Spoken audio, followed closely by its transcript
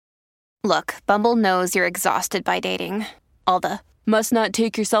Look, Bumble knows you're exhausted by dating. All the must not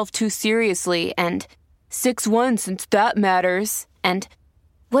take yourself too seriously and 6'1" since that matters. And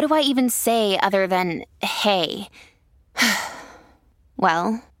what do I even say other than hey?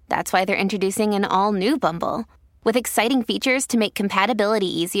 Well, that's why they're introducing an all-new Bumble with exciting features to make compatibility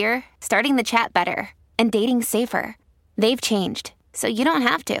easier, starting the chat better, and dating safer. They've changed, so you don't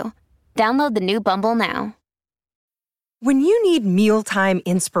have to. Download the new Bumble now. When you need mealtime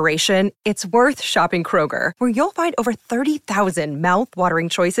inspiration, it's worth shopping Kroger, where you'll find over 30,000 mouth-watering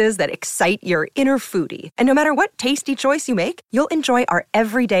choices that excite your inner foodie. And no matter what tasty choice you make, you'll enjoy our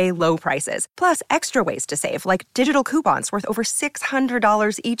everyday low prices, plus extra ways to save, like digital coupons worth over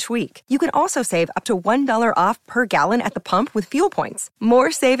 $600 each week. You can also save up to $1 off per gallon at the pump with fuel points.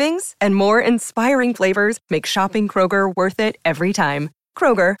 More savings and more inspiring flavors make shopping Kroger worth it every time.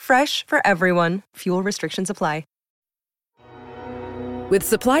 Kroger, fresh for everyone. Fuel restrictions apply. With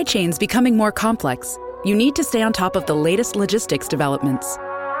supply chains becoming more complex, you need to stay on top of the latest logistics developments.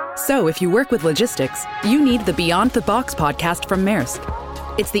 So if you work with logistics, you need the Beyond the Box podcast from Maersk.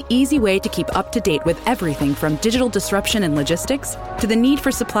 It's the easy way to keep up to date with everything from digital disruption in logistics to the need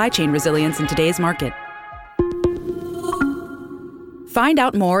for supply chain resilience in today's market. Find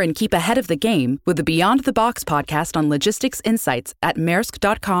out more and keep ahead of the game with the Beyond the Box podcast on logistics insights at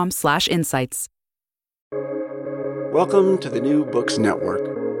maersk.com/insights. Welcome to the New Books Network.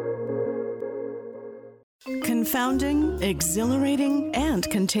 Confounding, exhilarating, and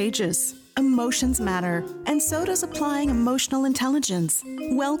contagious. Emotions matter, and so does applying emotional intelligence.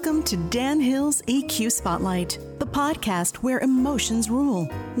 Welcome to Dan Hill's EQ Spotlight, the podcast where emotions rule.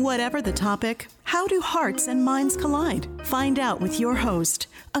 Whatever the topic, how do hearts and minds collide? Find out with your host,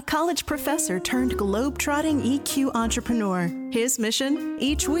 a college professor turned globe-trotting EQ entrepreneur. His mission?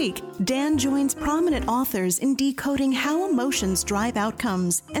 Each week, Dan joins prominent authors in decoding how emotions drive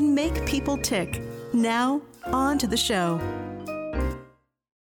outcomes and make people tick. Now, on to the show.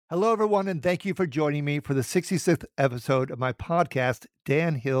 Hello, everyone, and thank you for joining me for the 66th episode of my podcast,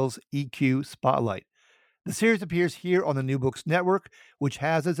 Dan Hill's EQ Spotlight. The series appears here on the New Books Network, which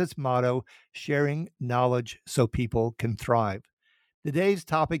has as its motto, sharing knowledge so people can thrive. Today's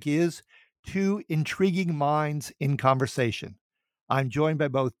topic is Two Intriguing Minds in Conversation. I'm joined by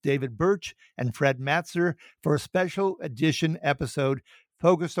both David Birch and Fred Matzer for a special edition episode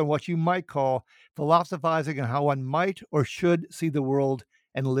focused on what you might call philosophizing on how one might or should see the world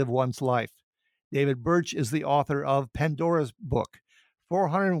and live one's life. David Birch is the author of Pandora's Book,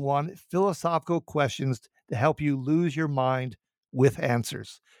 401 Philosophical Questions to Help You Lose Your Mind with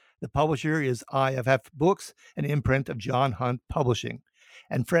Answers. The publisher is IFF Books, an imprint of John Hunt Publishing.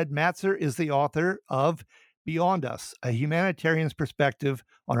 And Fred Matzer is the author of Beyond Us, a humanitarian's perspective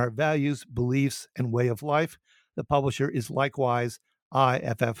on our values, beliefs, and way of life. The publisher is likewise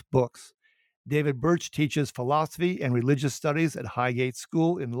IFF Books. David Birch teaches philosophy and religious studies at Highgate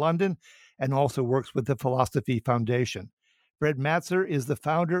School in London and also works with the Philosophy Foundation. Fred Matzer is the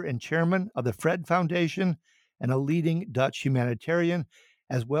founder and chairman of the Fred Foundation and a leading Dutch humanitarian,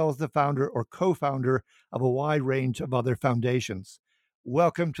 as well as the founder or co-founder of a wide range of other foundations.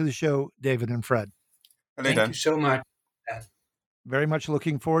 Welcome to the show, David and Fred. Hello, Thank you so much. Very much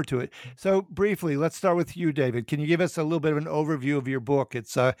looking forward to it. So briefly, let's start with you, David. Can you give us a little bit of an overview of your book?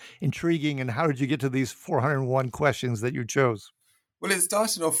 It's intriguing. And how did you get to these 401 questions that you chose? Well, it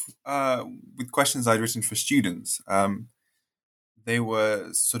started off with questions I'd written for students. They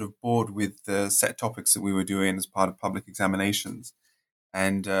were sort of bored with the set topics that we were doing as part of public examinations.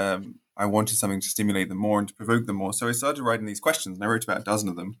 And I wanted something to stimulate them more and to provoke them more. So I started writing these questions, and I wrote about a dozen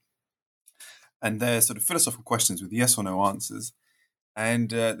of them. And they're sort of philosophical questions with yes or no answers. And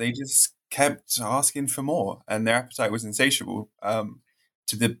they just kept asking for more, and their appetite was insatiable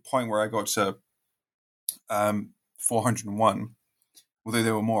to the point where I got to 401. Although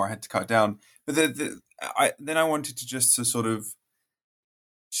there were more, I had to cut down. But then I wanted to just to sort of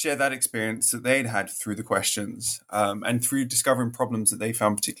share that experience that they'd had through the questions and through discovering problems that they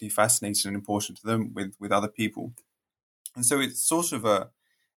found particularly fascinating and important to them with other people. And so it's sort of an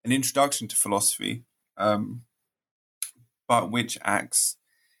introduction to philosophy, but which acts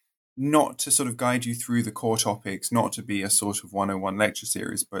not to sort of guide you through the core topics, not to be a sort of 101 lecture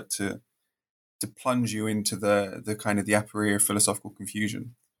series, but to plunge you into the kind of the aporia of philosophical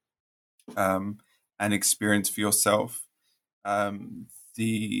confusion and experience for yourself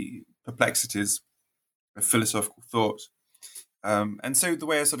the perplexities of philosophical thought. And so the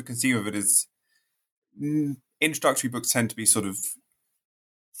way I sort of conceive of it is introductory books tend to be sort of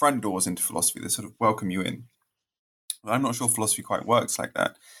front doors into philosophy. They sort of welcome you in. I'm not sure philosophy quite works like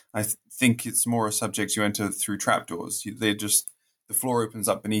that. I think it's more a subject you enter through trapdoors. The the floor opens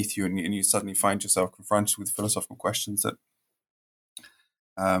up beneath you, and you suddenly find yourself confronted with philosophical questions that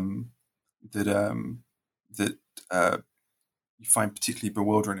you find particularly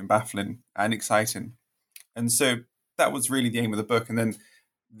bewildering and baffling and exciting. And so that was really the aim of the book. And then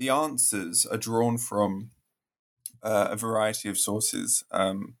the answers are drawn from a variety of sources,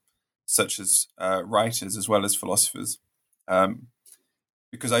 such as writers as well as philosophers,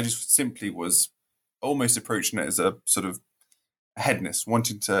 because I just simply was almost approaching it as a sort of hedonist,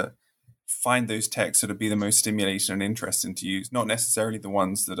 wanting to find those texts that would be the most stimulating and interesting to use, not necessarily the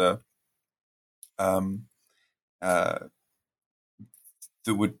ones that are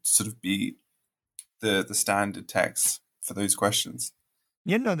that would sort of be the standard texts for those questions.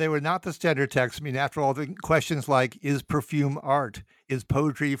 They were not the standard text. I mean, after all, the questions like, is perfume art? Is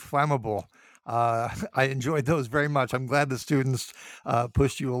poetry flammable? I enjoyed those very much. I'm glad the students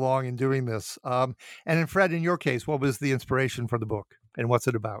pushed you along in doing this. And then, Fred, in your case, what was the inspiration for the book, and what's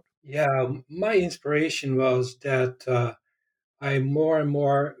it about? Yeah, my inspiration was that I more and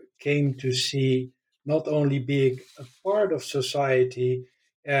more came to see not only being a part of society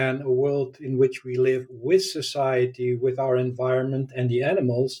and a world in which we live with society, with our environment and the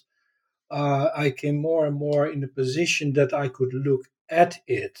animals, I came more and more in a position that I could look at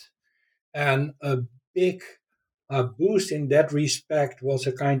it. And a big boost in that respect was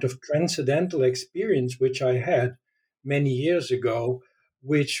a kind of transcendental experience which I had many years ago,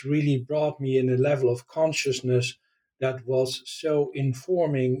 which really brought me in a level of consciousness that was so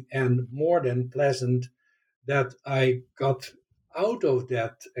informing and more than pleasant that I got out of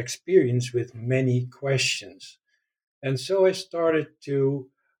that experience with many questions. And so I started to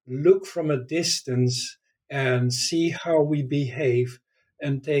look from a distance and see how we behave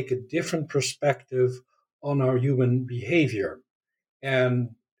and take a different perspective on our human behavior.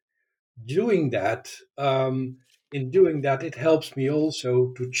 And doing that, it helps me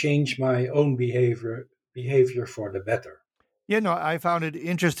also to change my own behavior for the better. I found it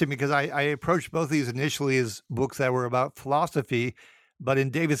interesting because I approached both of these initially as books that were about philosophy, but in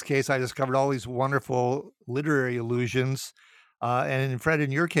David's case, I discovered all these wonderful literary allusions. And in Fred,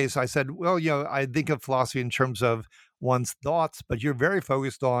 in your case, I said, well, I think of philosophy in terms of one's thoughts, but you're very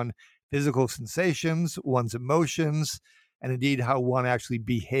focused on physical sensations, one's emotions, and indeed how one actually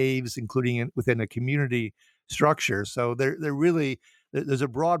behaves, including within a community structure. So there's a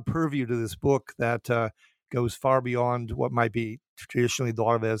broad purview to this book that goes far beyond what might be traditionally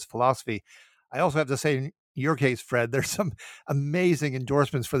thought of as philosophy. I also have to say, in your case, Fred, there's some amazing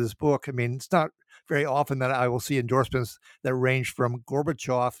endorsements for this book. I mean, it's not very often that I will see endorsements that range from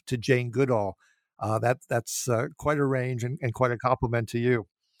Gorbachev to Jane Goodall. That's quite a range and quite a compliment to you.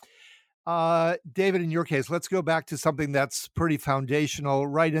 David, in your case, let's go back to something that's pretty foundational.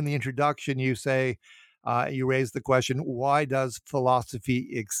 Right in the introduction, you say, you raise the question, why does philosophy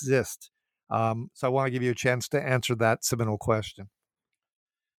exist? So I want to give you a chance to answer that seminal question.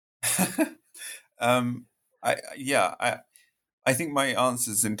 I think my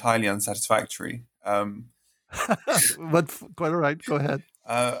answer is entirely unsatisfactory. But quite all right. Go ahead.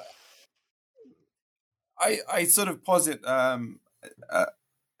 I sort of posit a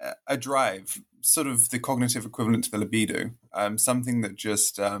drive, sort of the cognitive equivalent to the libido, something that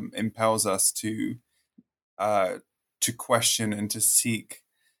just impels us to question and to seek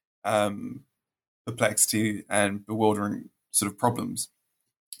perplexity and bewildering sort of problems.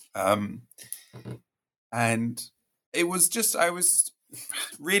 And it was just, I was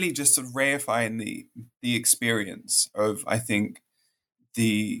really just sort of reifying the experience of, I think,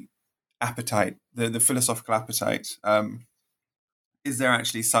 the appetite, the philosophical appetite. Is there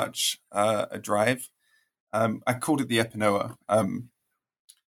actually such a drive? I called it the epinoa.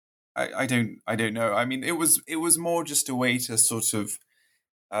 I don't know. I mean, it was more just a way to sort of,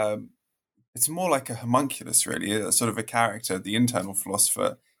 it's more like a homunculus, really, a sort of a character, the internal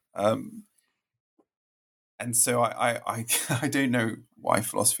philosopher. And so I don't know why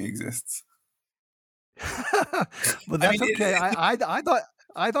philosophy exists. But that's okay.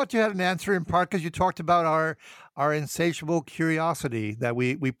 I thought you had an answer in part because you talked about our insatiable curiosity that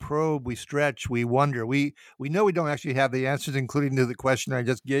we probe, we stretch, we wonder. We know we don't actually have the answers, including to the question I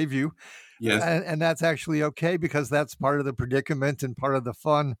just gave you. Yes. And that's actually okay because that's part of the predicament and part of the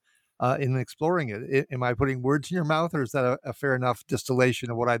fun in exploring it. Am I putting words in your mouth, or is that a fair enough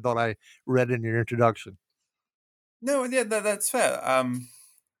distillation of what I thought I read in your introduction? No, yeah, that's fair.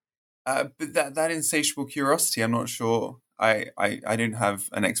 But that insatiable curiosity, I'm not sure. I don't have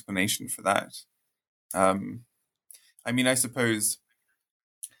an explanation for that. I mean, I suppose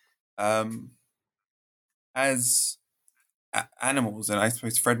as animals, and I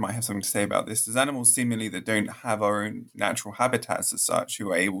suppose Fred might have something to say about this, there's animals seemingly that don't have our own natural habitats as such,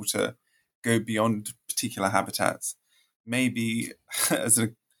 who are able to go beyond particular habitats. Maybe as a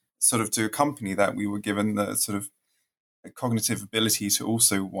sort of to accompany that, we were given the sort of cognitive ability to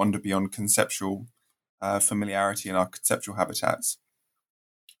also wander beyond conceptual familiarity in our conceptual habitats.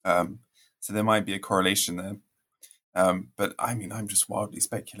 So there might be a correlation there. But I mean, I'm just wildly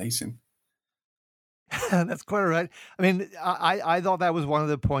speculating. That's quite all right. I mean, I thought that was one of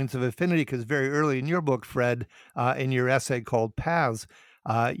the points of affinity, because very early in your book, Fred, in your essay called Paths,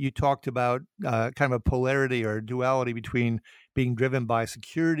 you talked about kind of a polarity or duality between being driven by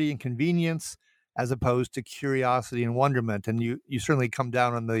security and convenience as opposed to curiosity and wonderment. And you certainly come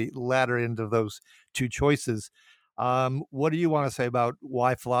down on the latter end of those two choices. What do you want to say about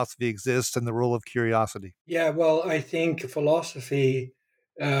why philosophy exists and the role of curiosity? Yeah, well, I think philosophy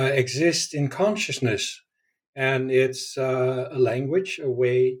exists in consciousness, and it's a language, a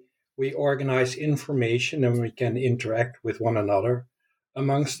way we organize information and we can interact with one another,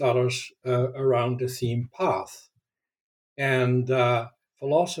 amongst others, around the theme path. And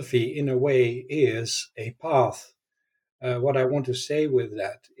philosophy, in a way, is a path. What I want to say with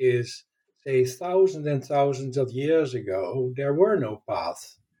that is, say, thousands and thousands of years ago, there were no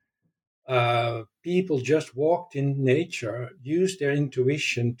paths. People just walked in nature, used their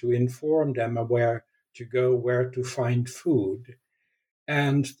intuition to inform them of where to go, where to find food.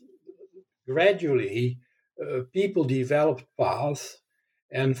 And gradually, people developed paths.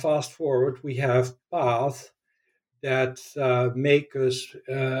 And fast forward, we have paths that make us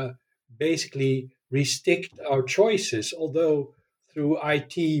basically restrict our choices. Although through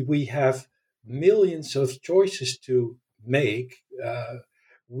IT we have millions of choices to make,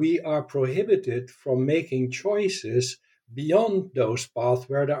 we are prohibited from making choices beyond those paths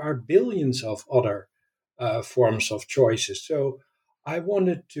where there are billions of other forms of choices. So I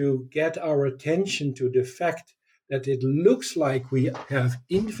wanted to get our attention to the fact that it looks like we have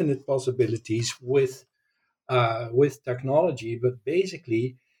infinite possibilities with technology, but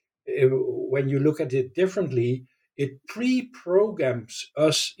basically, when you look at it differently, it pre-programs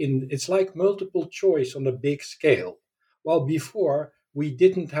us in. It's like multiple choice on a big scale. While before we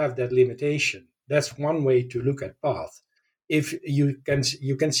didn't have that limitation. That's one way to look at path. If you can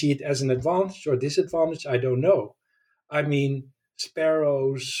see it as an advantage or disadvantage, I don't know. I mean,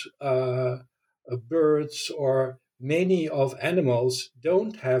 sparrows, birds, or many of animals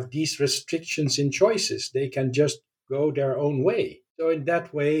don't have these restrictions in choices. They can just go their own way. So in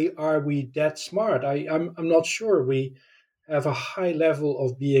that way, are we that smart? I'm not sure. We have a high level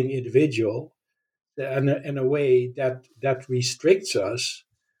of being individual and in a way that restricts us,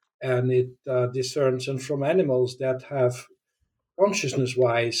 and it discerns us from animals that have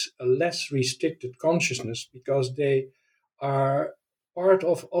consciousness-wise a less restricted consciousness because they are part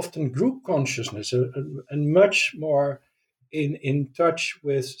of often group consciousness and much more in touch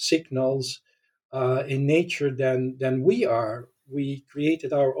with signals in nature than we are. We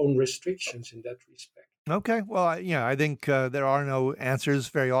created our own restrictions in that respect. Okay, well, I think there are no answers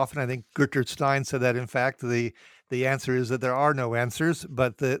very often. I think Gertrude Stein said that, in fact, the answer is that there are no answers,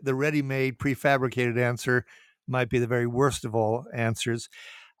 but the ready-made, prefabricated answer might be the very worst of all answers.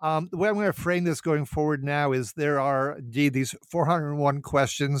 The way I'm going to frame this going forward now is there are indeed these 401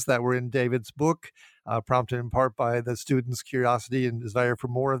 questions that were in David's book, prompted in part by the students' curiosity and desire for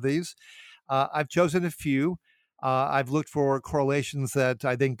more of these. I've chosen a few. I've looked for correlations that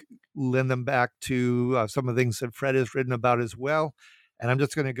I think lend them back to some of the things that Fred has written about as well. And I'm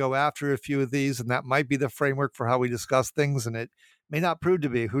just going to go after a few of these, and that might be the framework for how we discuss things, and it may not prove to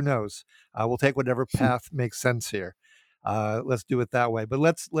be. Who knows? We'll take whatever path makes sense here. Let's do it that way. But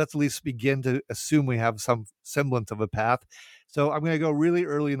let's at least begin to assume we have some semblance of a path. So I'm going to go really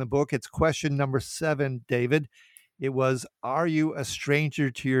early in the book. It's question number 7, David. It was, are you a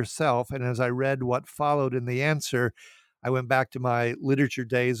stranger to yourself? And as I read what followed in the answer, I went back to my literature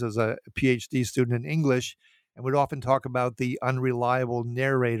days as a PhD student in English and would often talk about the unreliable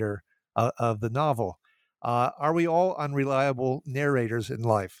narrator of the novel. Are we all unreliable narrators in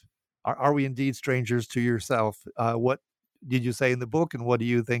life? Are we indeed strangers to yourself? What did you say in the book, and what do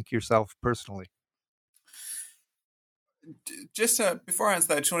you think yourself personally? Just before I answer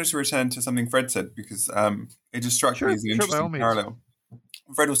that, I just wanted to return to something Fred said, because it just struck me as an interesting parallel.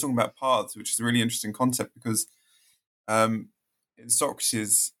 Fred was talking about paths, which is a really interesting concept, because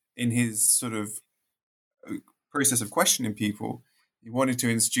Socrates, in his sort of process of questioning people, he wanted to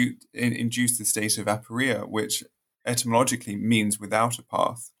induce the state of aporia, which etymologically means without a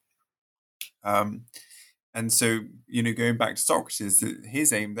path. And so, going back to Socrates,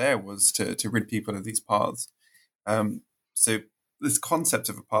 his aim there was to rid people of these paths. So this concept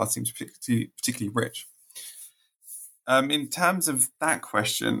of a path seems particularly rich. In terms of that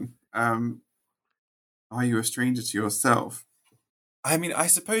question, are you a stranger to yourself? I mean, I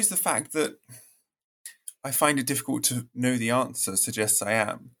suppose the fact that I find it difficult to know the answer suggests I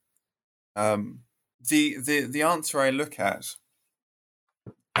am. The answer I look at,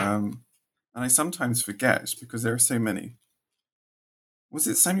 and I sometimes forget because there are so many. Was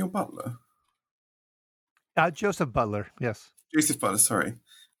it Samuel Butler? Joseph Butler, yes. Joseph Butler, sorry.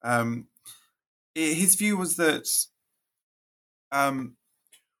 His view was that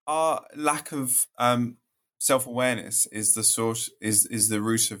our lack of self-awareness is the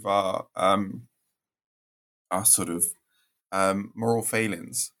root of our sort of moral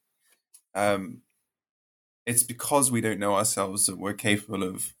failings. It's because we don't know ourselves that we're capable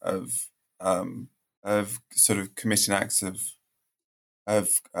of sort of committing acts of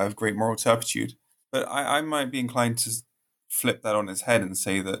great moral turpitude. But I might be inclined to flip that on its head and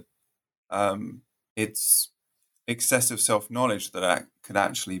say that it's excessive self-knowledge that could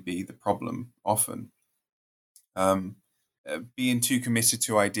actually be the problem often. Being too committed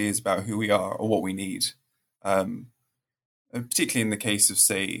to ideas about who we are or what we need, particularly in the case of,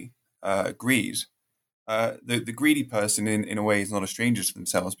 say, greed. The greedy person, in a way, is not a stranger to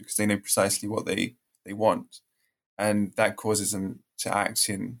themselves because they know precisely what they want. And that causes them to act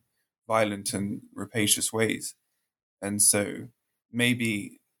in violent and rapacious ways. And so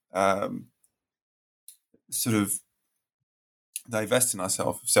maybe sort of divesting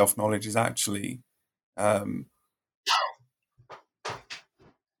ourselves of self-knowledge is actually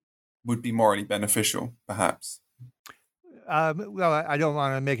would be morally beneficial, perhaps. Well, I don't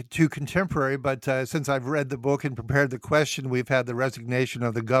want to make it too contemporary, but since I've read the book and prepared the question, we've had the resignation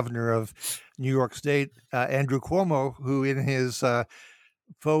of the governor of New York State, Andrew Cuomo, who in his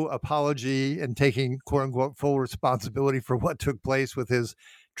faux apology and taking, quote unquote, full responsibility for what took place with his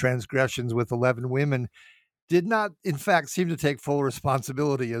transgressions with 11 women, did not, in fact, seem to take full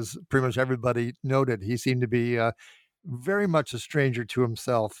responsibility, as pretty much everybody noted. He seemed to be very much a stranger to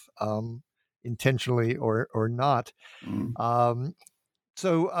himself, intentionally or not.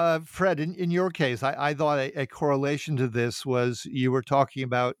 So, Fred, in your case, I thought a correlation to this was you were talking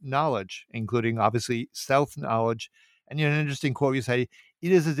about knowledge, including obviously self-knowledge. And in an interesting quote, you say,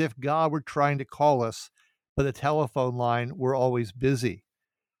 "It is as if God were trying to call us, but the telephone line were always busy."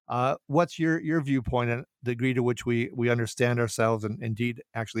 What's your viewpoint on the degree to which we understand ourselves and indeed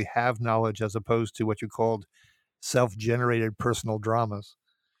actually have knowledge as opposed to what you called self-generated personal dramas?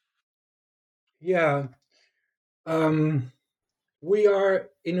 Yeah. We are,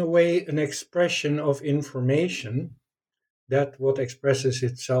 in a way, an expression of information, that what expresses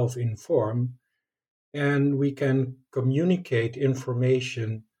itself in form, and we can communicate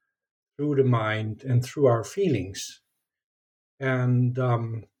information through the mind and through our feelings. And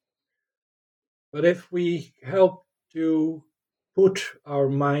but if we help to put our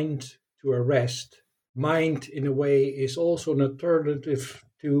mind to a rest, mind in a way is also an alternative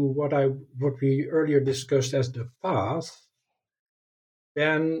to what we earlier discussed as the path,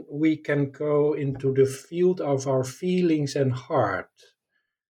 then we can go into the field of our feelings and heart.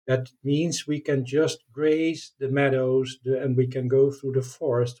 That means we can just graze the meadows and we can go through the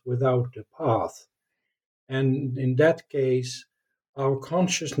forest without the path. And in that case, our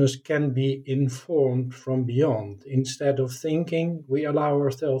consciousness can be informed from beyond. Instead of thinking, we allow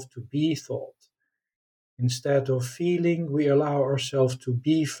ourselves to be thought. Instead of feeling, we allow ourselves to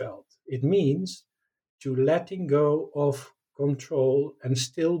be felt. It means to letting go of control and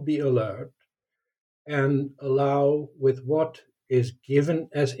still be alert and allow with what is given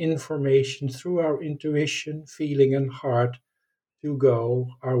as information through our intuition, feeling, and heart to go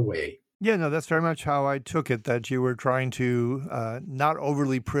our way. Yeah, no, that's very much how I took it, that you were trying to not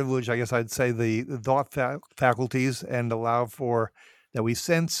overly privilege, I guess I'd say, the thought faculties and allow for that we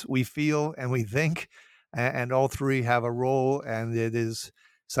sense, we feel, and we think, and all three have a role. And it is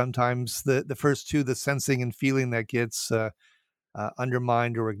sometimes the first two, the sensing and feeling, that gets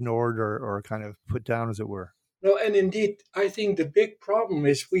undermined or ignored or kind of put down, as it were. No, and indeed, I think the big problem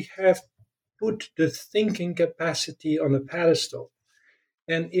is we have put the thinking capacity on a pedestal.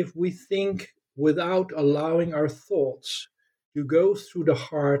 And if we think without allowing our thoughts to go through the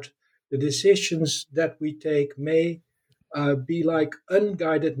heart, the decisions that we take may be like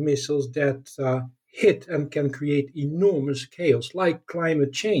unguided missiles that hit and can create enormous chaos, like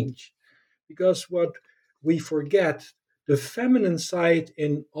climate change. Because what we forget, the feminine side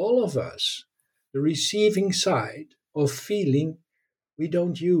in all of us, the receiving side of feeling, we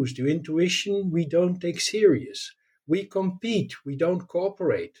don't use. The intuition we don't take serious. We compete, we don't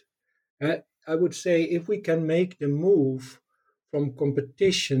cooperate. I would say if we can make the move from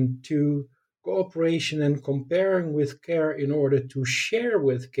competition to cooperation and comparing with care in order to share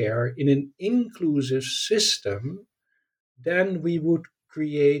with care in an inclusive system, then we would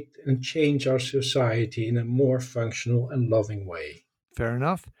create and change our society in a more functional and loving way. Fair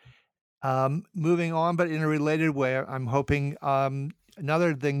enough. Moving on, but in a related way, I'm hoping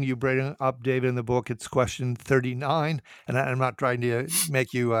another thing you bring up, David, in the book, it's question 39, and I'm not trying to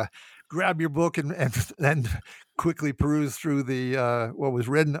make you grab your book and quickly peruse through the what was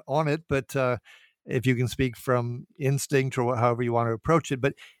written on it, but if you can speak from instinct or however you want to approach it.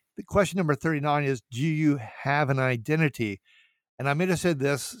 But the question number 39 is, do you have an identity? And I'm interested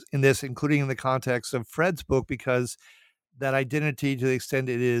in this, including in the context of Fred's book, because that identity, to the extent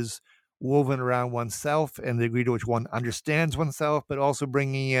it is woven around oneself and the degree to which one understands oneself, but also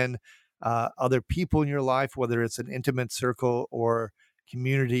bringing in other people in your life, whether it's an intimate circle or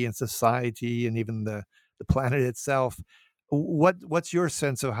community and society and even the planet itself. What's your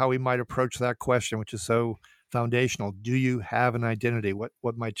sense of how we might approach that question, which is so foundational? Do you have an identity?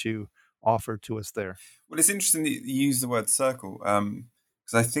 What might you offer to us there? Well, it's interesting that you use the word circle,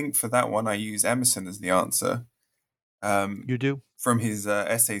 because I think for that one I use Emerson as the answer. You do? From his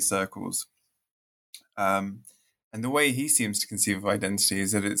essay circles. And the way he seems to conceive of identity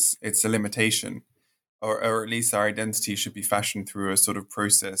is that it's a limitation, or at least our identity should be fashioned through a sort of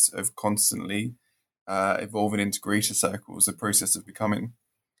process of constantly evolving into greater circles, a process of becoming.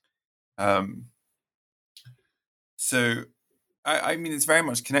 So, I mean, it's very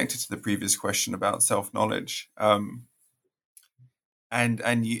much connected to the previous question about self-knowledge. And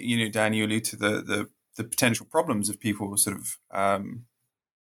you know, Dan, you allude to the potential problems of people sort of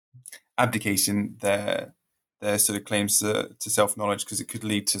abdicating their sort of claims to self-knowledge, because it could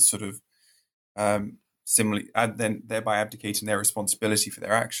lead to sort of similarly, and then thereby abdicating their responsibility for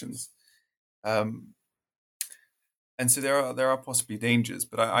their actions. And so there are possibly dangers,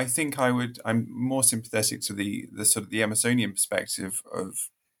 but I think I'm more sympathetic to the sort of the Emersonian perspective of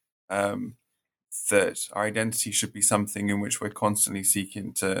that our identity should be something in which we're constantly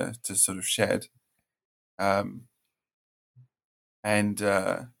seeking to sort of shed. And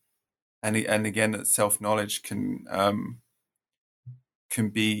again, that self-knowledge can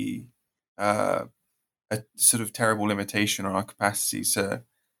be a sort of terrible limitation on our capacity to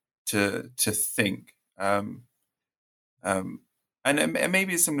think. And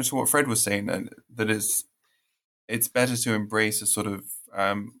maybe it's similar to what Fred was saying, that it's better to embrace a sort of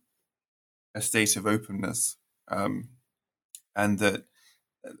a state of openness, and that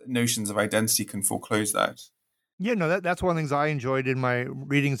notions of identity can foreclose that. Yeah, no, that's one of the things I enjoyed in my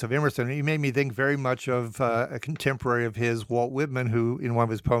readings of Emerson. He made me think very much of a contemporary of his, Walt Whitman, who in one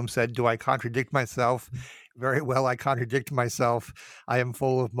of his poems said, "Do I contradict myself? Very well, I contradict myself. I am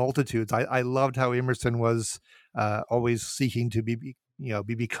full of multitudes." I loved how Emerson was always seeking to be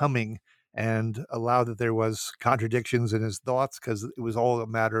becoming, and allow that there was contradictions in his thoughts, because it was all a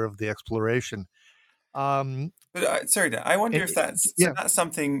matter of the exploration. But sorry, Dan, I wonder if that's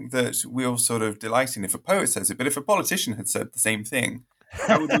something that we'll sort of delight in if a poet says it. But if a politician had said the same thing,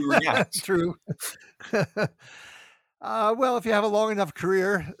 how would we react? True. Well, if you have a long enough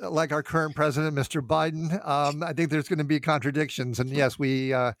career, like our current president, Mr. Biden, I think there's going to be contradictions. And yes, we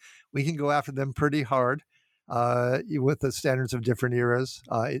can go after them pretty hard with the standards of different eras.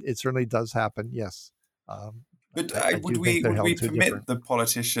 It certainly does happen, yes. But would we permit the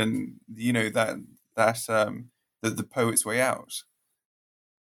politician, the poet's way out?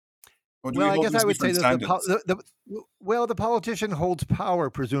 Or do well, we I guess I would say that the politician holds power,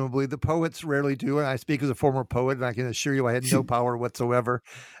 presumably. The poets rarely do, and I speak as a former poet, and I can assure you I had no power whatsoever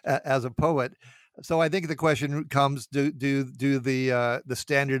as a poet. So I think the question comes: do the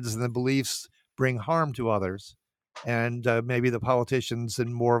standards and the beliefs bring harm to others? And maybe the politician's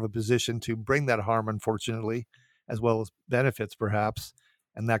in more of a position to bring that harm, unfortunately, as well as benefits, perhaps.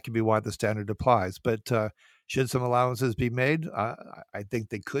 And that could be why the standard applies. But should some allowances be made? I think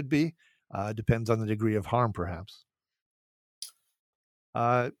they could be. Depends on the degree of harm, perhaps.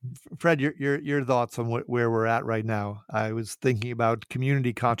 Fred, your thoughts on where we're at right now? I was thinking about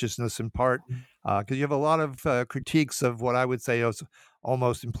community consciousness in part, because you have a lot of critiques of what I would say is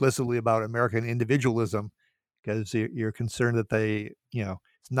almost implicitly about American individualism, because you're concerned that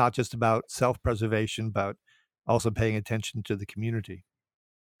it's not just about self-preservation, but also paying attention to the community.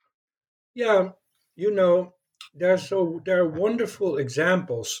 Yeah, there are wonderful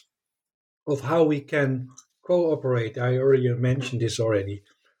examples of how we can cooperate. I earlier mentioned this already.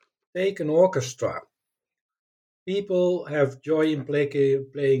 Take an orchestra. People have joy in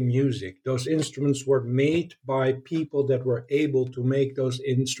playing music. Those instruments were made by people that were able to make those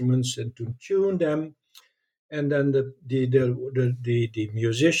instruments and to tune them. And then the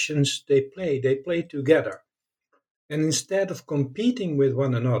musicians, they play together. And instead of competing with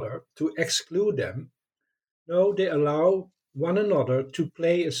one another to exclude them, no, they allow one another to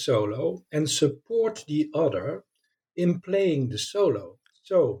play a solo and support the other in playing the solo.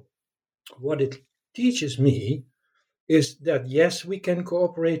 So, what it teaches me is that yes, we can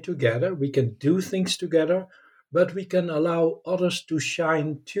cooperate together, we can do things together, but we can allow others to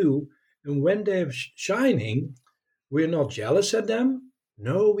shine too. And when they're shining, we're not jealous at them.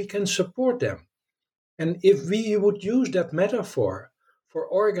 No, we can support them. And if we would use that metaphor for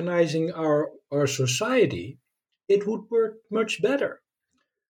organizing our society, it would work much better.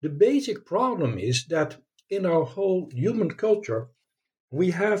 The basic problem is that in our whole human culture,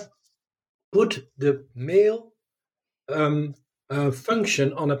 we have put the male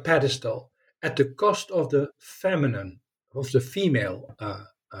function on a pedestal at the cost of the feminine, of the female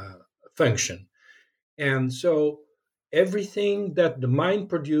function. And so everything that the mind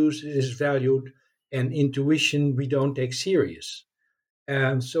produces is valued, and intuition we don't take serious.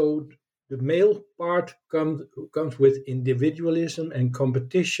 And so the male part comes with individualism and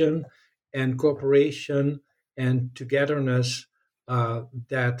competition and cooperation and togetherness.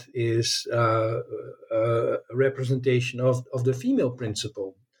 That is a representation of the female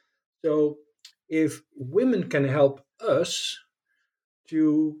principle. So if women can help us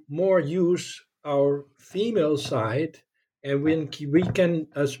to more use our female side, and when we can,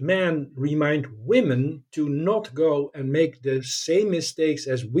 as men, remind women to not go and make the same mistakes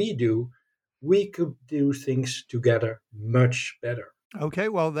as we do, we could do things together much better. Okay,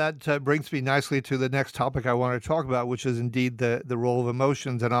 well, that brings me nicely to the next topic I want to talk about, which is indeed the role of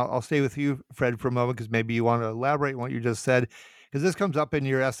emotions. And I'll stay with you, Fred, for a moment, because maybe you want to elaborate on what you just said, because this comes up in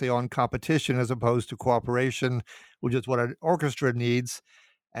your essay on competition as opposed to cooperation, which is what an orchestra needs.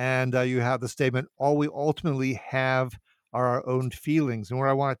 And you have the statement, all we ultimately have are our own feelings. And where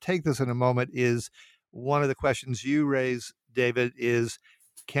I want to take this in a moment is one of the questions you raise, David, is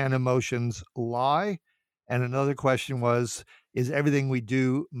can emotions lie? And another question was, is everything we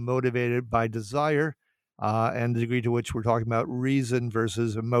do motivated by desire? And the degree to which we're talking about reason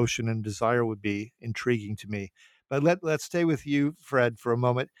versus emotion and desire would be intriguing to me. But let's stay with you, Fred, for a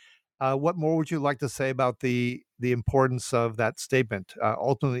moment. What more would you like to say about the importance of that statement?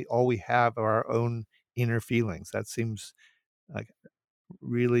 Ultimately, all we have are our own inner feelings. That seems like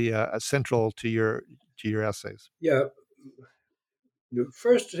really central to your essays. Yeah. The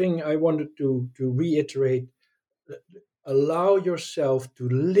first thing I wanted to reiterate, allow yourself to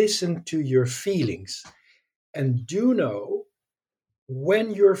listen to your feelings, and do know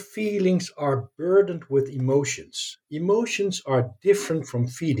when your feelings are burdened with emotions. Emotions are different from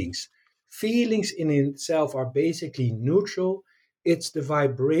feelings. Feelings in itself are basically neutral. It's the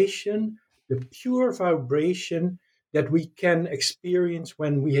vibration, the pure vibration that we can experience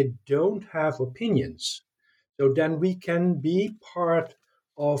when we don't have opinions. So then we can be part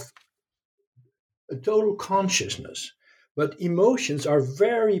of a total consciousness. But emotions are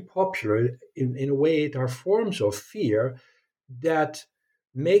very popular in a way, they are forms of fear that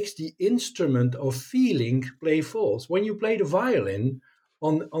makes the instrument of feeling play false. When you play the violin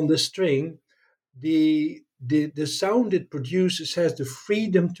on the string, the sound it produces has the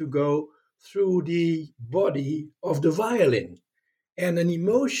freedom to go through the body of the violin. And an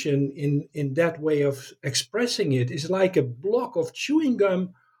emotion in that way of expressing it is like a block of chewing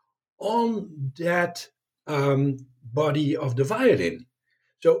gum on that body of the violin.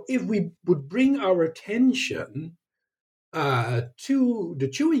 So if we would bring our attention to the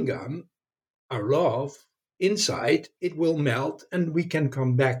chewing gum, our love inside, it will melt and we can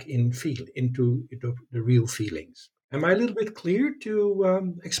come back into the real feelings. Am I a little bit clear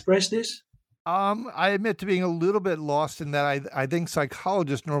to express this? I admit to being a little bit lost in that. I think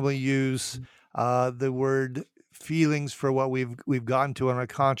psychologists normally use the word feelings for what we've gotten to on a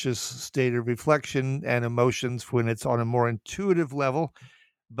conscious state of reflection, and emotions when it's on a more intuitive level.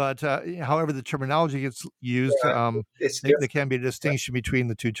 But however the terminology gets used, there can be a distinction between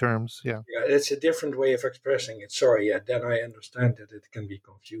the two terms. Yeah, it's a different way of expressing it. Sorry, then I understand that it can be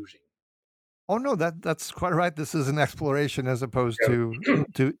confusing. Oh no, that's quite right. This is an exploration as opposed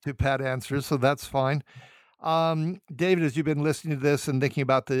to pat answers, so that's fine. David, as you've been listening to this and thinking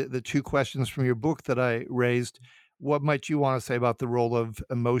about the two questions from your book that I raised, what might you want to say about the role of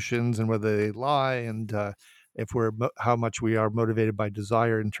emotions and whether they lie, and how much we are motivated by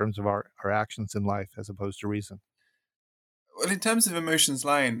desire in terms of our actions in life as opposed to reason? Well, in terms of emotions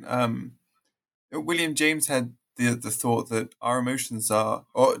lying, William James had the thought that our emotions are,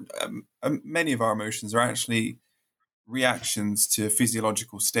 or many of our emotions are actually reactions to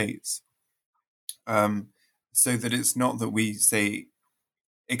physiological states. So that it's not that we say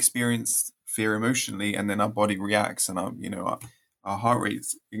experience fear emotionally and then our body reacts and our heart rate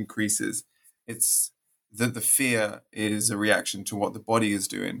increases. It's that the fear is a reaction to what the body is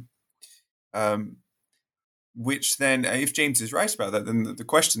doing. Which then, if James is right about that, then the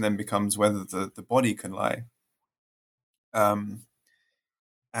question then becomes whether the body can lie. And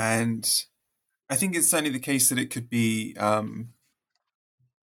I think it's certainly the case that it could be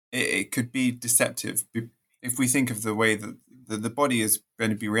it could be deceptive if we think of the way that the body is going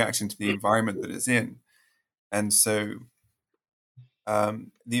to be reacting to the environment that it's in, and so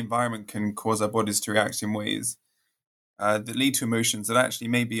the environment can cause our bodies to react in ways that lead to emotions that actually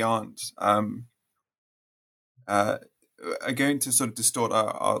maybe aren't are going to sort of distort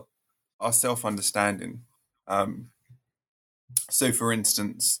our self-understanding. So, for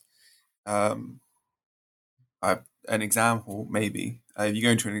instance, an example, maybe you go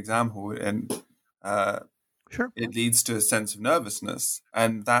into an example and Sure. it leads to a sense of nervousness,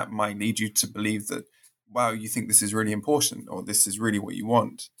 and that might lead you to believe that, wow, you think this is really important, or this is really what you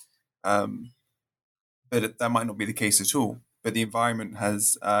want. But that might not be the case at all. But the environment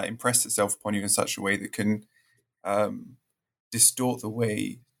has impressed itself upon you in such a way that can distort the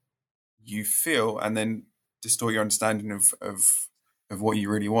way you feel, and then distort your understanding of what you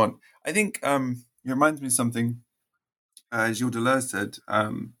really want. I think it reminds me of something Gilles Deleuze said,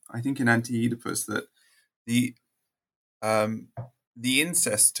 I think in Anti-Oedipus, that the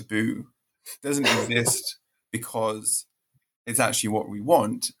incest taboo doesn't exist because it's actually what we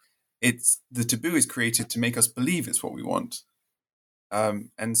want. It's the taboo is created to make us believe it's what we want,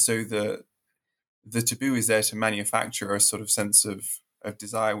 and so the taboo is there to manufacture a sort of sense of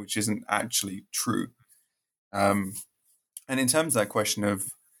desire which isn't actually true. And in terms of that question of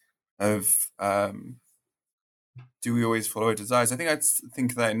do we always follow our desires, I think I'd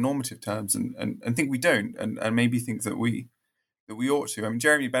think that in normative terms, and think we don't, and maybe think that we ought to. I mean,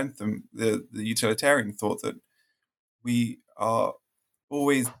 Jeremy Bentham, the utilitarian, thought that we are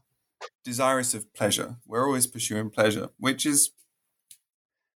always desirous of pleasure. We're always pursuing pleasure, which is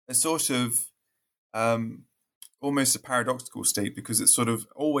a sort of almost a paradoxical state, because it's sort of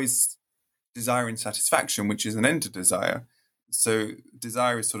always desiring satisfaction, which is an end to desire. So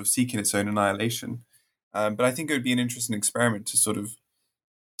desire is sort of seeking its own annihilation. But I think it would be an interesting experiment to sort of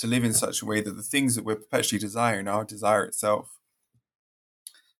to live in such a way that the things that we're perpetually desiring are desire itself.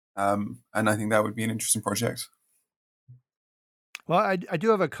 And I think that would be an interesting project. Well, I do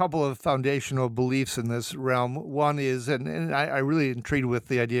have a couple of foundational beliefs in this realm. One is, and I really intrigued with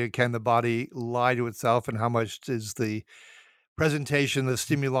the idea, can the body lie to itself, and how much is the presentation, the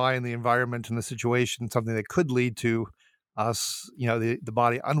stimuli and the environment and the situation something that could lead to us, the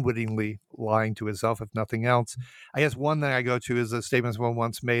body unwittingly lying to itself, if nothing else. I guess one thing I go to is a statement someone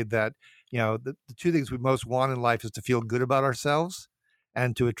once made that, the two things we most want in life is to feel good about ourselves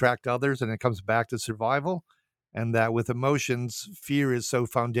and to attract others. And it comes back to survival. And that with emotions, fear is so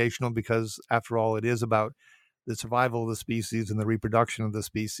foundational because, after all, it is about the survival of the species and the reproduction of the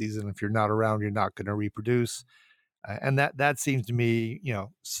species. And if you're not around, you're not going to reproduce. And that seems to me,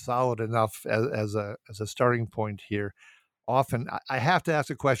 solid enough as a starting point here. Often, I have to ask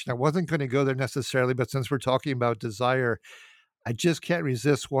a question. I wasn't going to go there necessarily, but since we're talking about desire, I just can't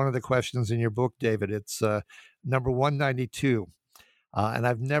resist one of the questions in your book, David. It's number 192. And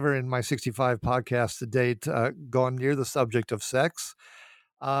I've never in my 65 podcasts to date gone near the subject of sex.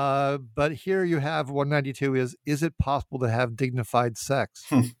 But here you have 192 is it possible to have dignified sex?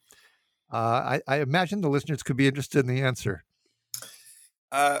 I imagine the listeners could be interested in the answer.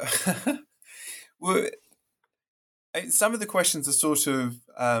 Well, some of the questions are sort of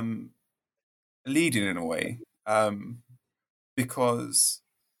leading in a way, because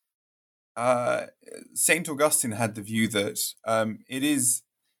Saint Augustine had the view that it is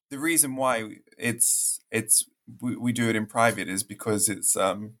the reason why we do it in private is because it's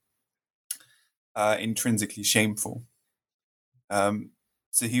intrinsically shameful.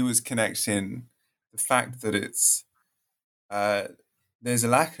 So he was connecting the fact that it's there's a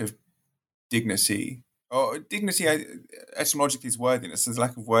lack of dignity, or dignity etymologically is worthiness. There's a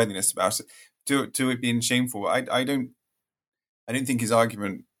lack of worthiness about it to it being shameful. I don't think his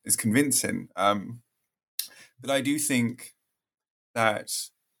argument is convincing, but I do think that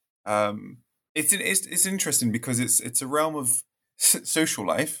it's interesting because it's a realm of social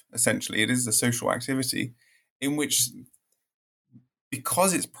life. Essentially, it is a social activity in which,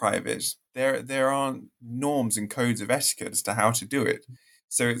 because it's private, there aren't norms and codes of etiquette as to how to do it.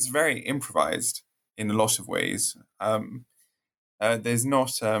 So it's very improvised. in a lot of ways. There's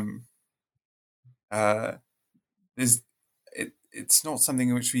not it's not something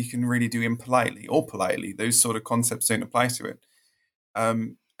in which we can really do impolitely or politely. Those sort of concepts don't apply to it.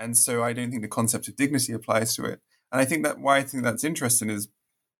 And so I don't think the concept of dignity applies to it. And I think that why I think that's interesting is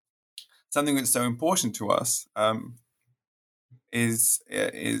something that's so important to us is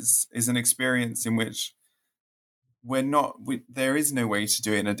an experience in which there is no way to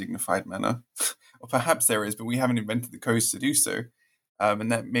do it in a dignified manner, or perhaps there is, but we haven't invented the codes to do so,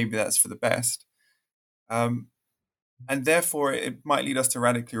 and that maybe that's for the best. And therefore, it might lead us to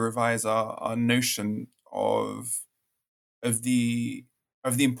radically revise our notion of the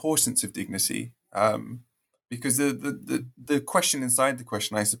importance of dignity, because the question inside the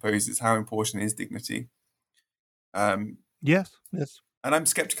question, I suppose, is how important is dignity? Yes. And I'm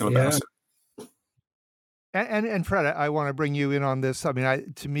skeptical about it. And Fred, I want to bring you in on this. I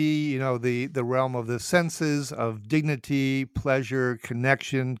mean, to me, the realm of the senses of dignity, pleasure,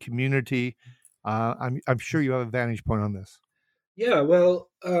 connection, community. I'm sure you have a vantage point on this. Yeah, well,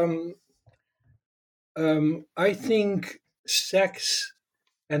 I think sex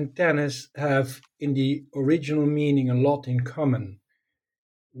and tennis have, in the original meaning, a lot in common.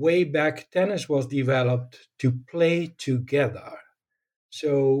 Way back, tennis was developed to play together.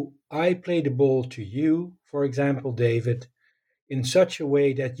 So I play the ball to you, for example, David, in such a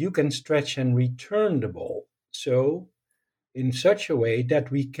way that you can stretch and return the ball. So in such a way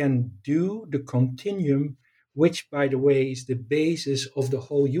that we can do the continuum, which, by the way, is the basis of the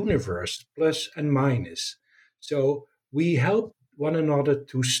whole universe, plus and minus. So we help one another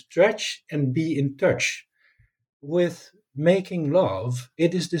to stretch and be in touch. With making love,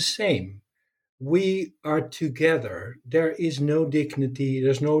 it is the same. We are together. There is no dignity,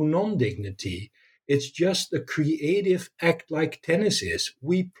 there's no non-dignity. It's just a creative act like tennis is.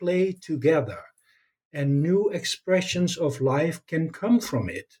 We play together, and new expressions of life can come from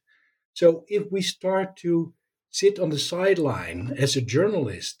it. So if we start to sit on the sideline as a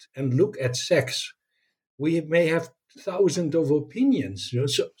journalist and look at sex, we may have thousands of opinions. So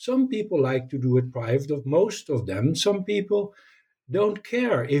some people like to do it private, of most of them. Some people don't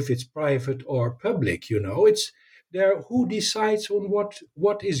care if it's private or public. It's there who decides on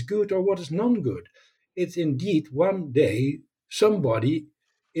what is good or what is non-good. It's indeed one day somebody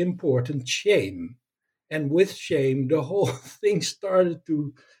important shame. And with shame, the whole thing started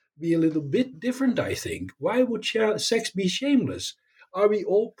to be a little bit different, I think. Why would sex be shameless? Are we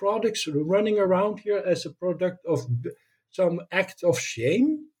all products running around here as a product of some act of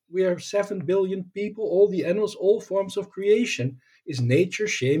shame? We are 7 billion people, all the animals, all forms of creation. Is nature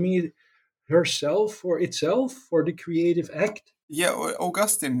shaming herself for itself, for the creative act? Yeah,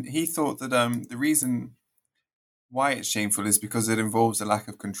 Augustine, he thought that the reason why it's shameful is because it involves a lack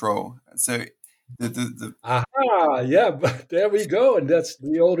of control. So but there we go, and that's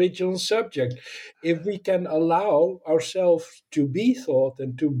the original subject. If we can allow ourselves to be thought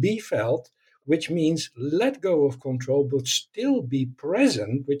and to be felt, which means let go of control but still be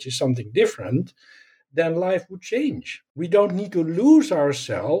present, which is something different, then life would change. We don't need to lose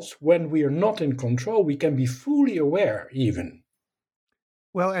ourselves when we are not in control. We can be fully aware even.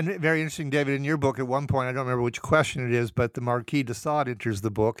 Well, and very interesting, David, in your book at one point, I don't remember which question it is, but the Marquis de Sade enters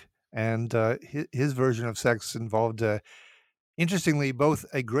the book. And his version of sex involved, interestingly, both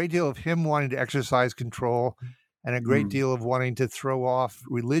a great deal of him wanting to exercise control and a great deal of wanting to throw off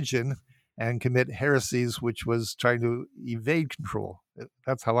religion and commit heresies, which was trying to evade control.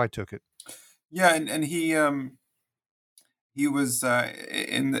 That's how I took it. Yeah, and he was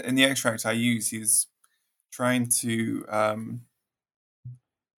in the extract I use. He was trying to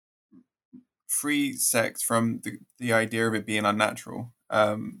free sex from the idea of it being unnatural.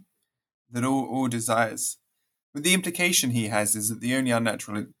 That all desires, but the implication he has is that the only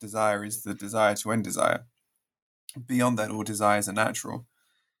unnatural desire is the desire to end desire. Beyond that, all desires are natural.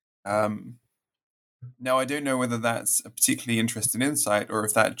 Now, I don't know whether that's a particularly interesting insight or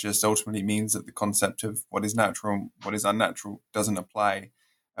if that just ultimately means that the concept of what is natural and what is unnatural doesn't apply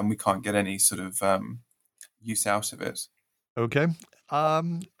and we can't get any sort of use out of it. Okay.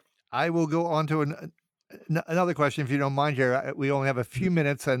 I will go on to another question, if you don't mind here. We only have a few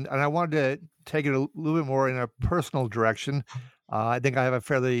minutes, and I wanted to take it a little bit more in a personal direction. I think I have a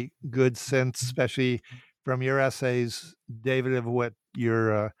fairly good sense, especially from your essays, David, of what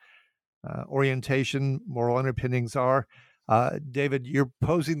your orientation, moral underpinnings are. David, you're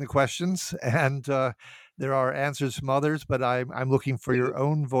posing the questions, and there are answers from others, but I'm looking for your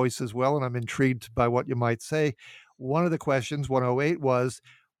own voice as well, and I'm intrigued by what you might say. One of the questions, 108, was,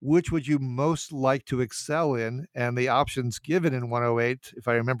 which would you most like to excel in? And the options given in 108, if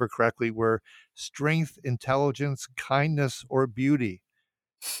I remember correctly, were strength, intelligence, kindness, or beauty?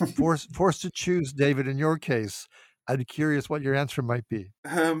 Forced to choose, David, in your case, I'm curious what your answer might be.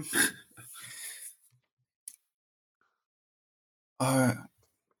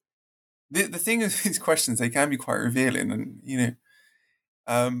 The thing with these questions, they can be quite revealing, and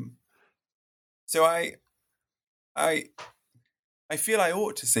so I feel I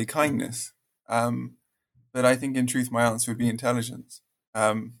ought to say kindness, but I think in truth my answer would be intelligence.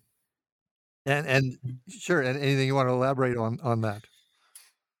 And sure, and anything you want to elaborate on that?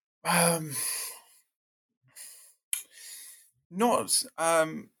 Not.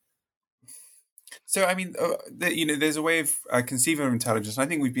 So I mean, there's a way of conceiving of intelligence. And I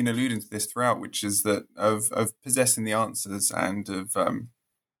think we've been alluding to this throughout, which is that of possessing the answers and of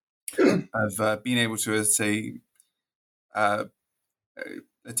being able to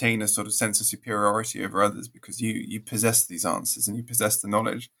attain a sort of sense of superiority over others because you possess these answers and you possess the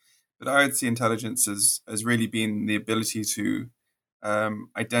knowledge. But I would see intelligence as really being the ability to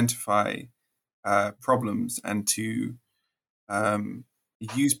identify problems and to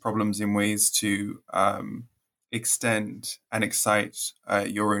use problems in ways to extend and excite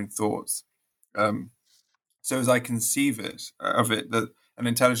your own thoughts. So as I conceive of it, that an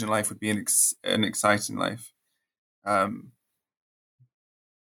intelligent life would be an exciting life.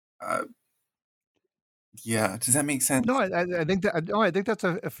 Yeah, does that make sense? No, I think that. No, I think that's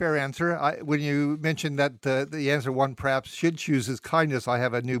a fair answer. When you mentioned that the answer one perhaps should choose is kindness, I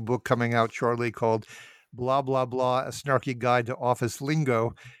have a new book coming out shortly called "Blah Blah Blah: A Snarky Guide to Office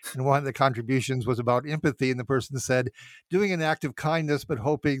Lingo," and one of the contributions was about empathy, and the person said, "Doing an act of kindness, but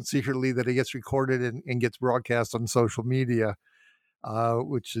hoping secretly that it gets recorded and gets broadcast on social media."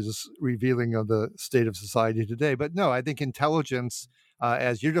 Which is revealing of the state of society today. But no, I think intelligence,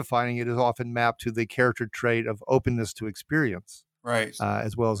 as you're defining it, is often mapped to the character trait of openness to experience, right?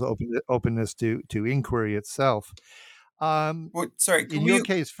 As well as openness to inquiry itself. Well, sorry. In your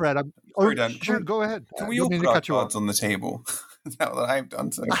case, Fred, sorry, Dan. Sure, go ahead. Can we all put our cards on the table? Now that I've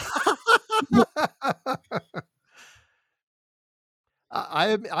done so.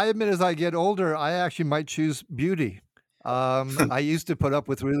 I admit, as I get older, I actually might choose beauty. I used to put up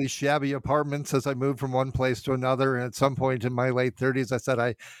with really shabby apartments as I moved from one place to another. And at some point in my late 30s, I said,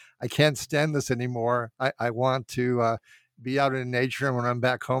 I can't stand this anymore. I want to be out in nature. And when I'm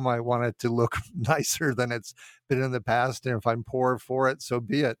back home, I want it to look nicer than it's been in the past. And if I'm poor for it, so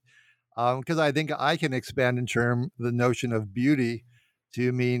be it. Because I think I can expand in terms the notion of beauty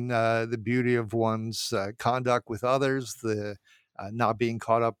to mean the beauty of one's conduct with others, the not being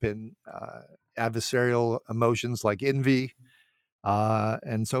caught up in adversarial emotions like envy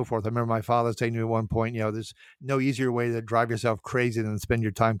and so forth. I remember my father saying to me at one point, there's no easier way to drive yourself crazy than spend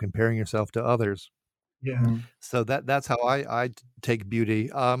your time comparing yourself to others. Yeah. So that's how I take beauty.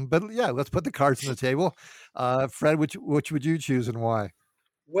 But yeah, let's put the cards on the table. Fred, which would you choose and why?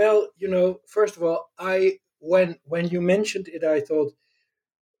 Well, first of all, when you mentioned it, I thought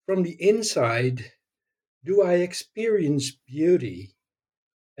from the inside, do I experience beauty?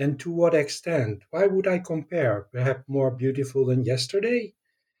 And to what extent? Why would I compare? Perhaps more beautiful than yesterday?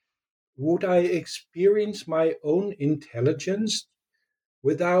 Would I experience my own intelligence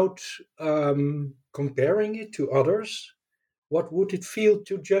without comparing it to others? What would it feel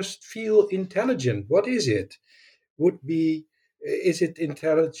to just feel intelligent? What is it? Is it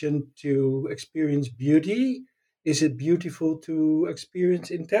intelligent to experience beauty? Is it beautiful to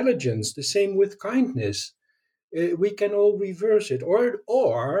experience intelligence? The same with kindness. We can all reverse it,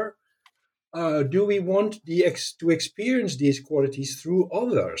 or do we want to experience these qualities through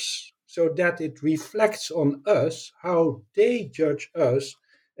others so that it reflects on us how they judge us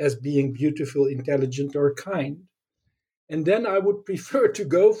as being beautiful, intelligent, or kind? And then I would prefer to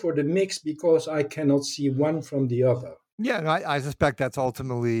go for the mix because I cannot see one from the other. Yeah, I suspect that's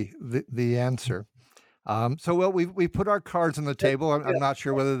ultimately the answer. So we put our cards on the table. I'm not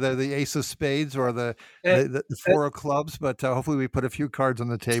sure whether they're the ace of spades or the four of clubs, but hopefully we put a few cards on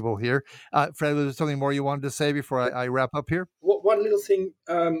the table here. Fred, was there something more you wanted to say before I wrap up here? One little thing.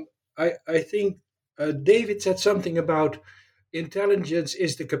 I think David said something about intelligence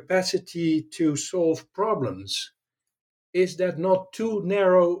is the capacity to solve problems. Is that not too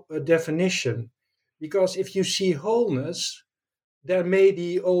narrow a definition? Because if you see wholeness, then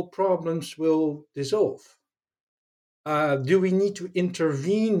maybe all problems will dissolve. Do we need to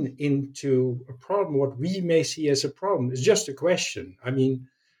intervene into a problem, what we may see as a problem? It's just a question. I mean,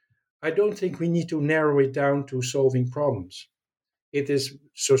 I don't think we need to narrow it down to solving problems. It is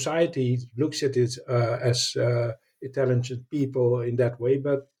society looks at it as intelligent people in that way,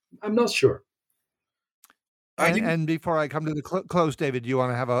 but I'm not sure. And before I come to the close, David, do you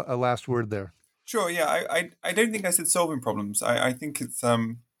want to have a last word there? Sure. Yeah. I don't think I said solving problems. I think it's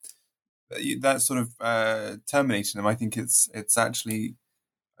that sort of terminating them. I think it's actually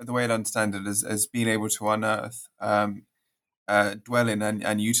the way I understand it as being able to unearth, dwell in,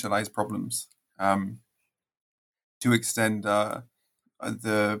 and utilize problems to extend the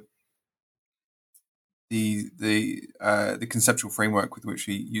the conceptual framework with which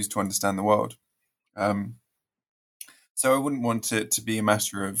we use to understand the world. Um, so I wouldn't want it to be a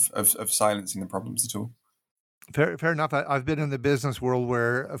matter of silencing the problems at all. Fair enough. I've been in the business world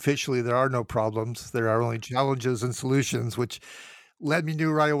where officially there are no problems. There are only challenges and solutions, which led me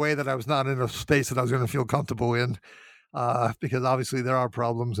knew right away that I was not in a space that I was going to feel comfortable in, because obviously there are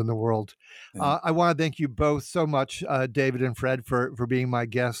problems in the world. Yeah. I want to thank you both so much, David and Fred, for being my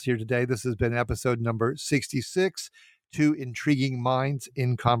guests here today. This has been episode number 66, Two Intriguing Minds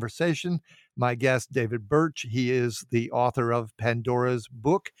in Conversation. My guest, David Birch, he is the author of Pandora's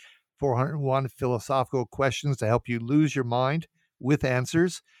Book, 401 Philosophical Questions to Help You Lose Your Mind with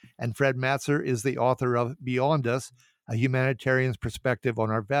Answers. And Fred Matzer is the author of Beyond Us, a humanitarian's perspective on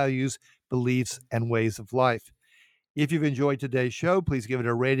our values, beliefs, and ways of life. If you've enjoyed today's show, please give it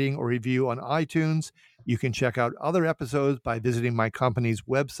a rating or review on iTunes. You can check out other episodes by visiting my company's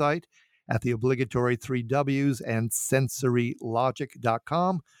website at the obligatory 3 W's and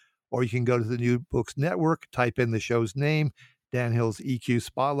sensorylogic.com, or you can go to the New Books Network, type in the show's name, Dan Hill's EQ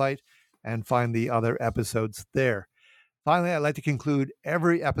Spotlight, and find the other episodes there. Finally, I'd like to conclude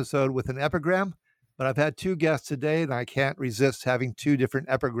every episode with an epigram, but I've had two guests today, and I can't resist having two different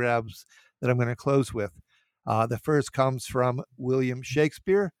epigrams that I'm going to close with. The first comes from William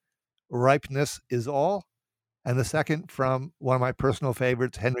Shakespeare, ripeness is all. And the second from one of my personal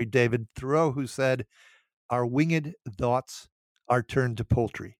favorites, Henry David Thoreau, who said, our winged thoughts are turned to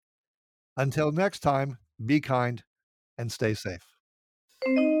poultry. Until next time, be kind and stay safe.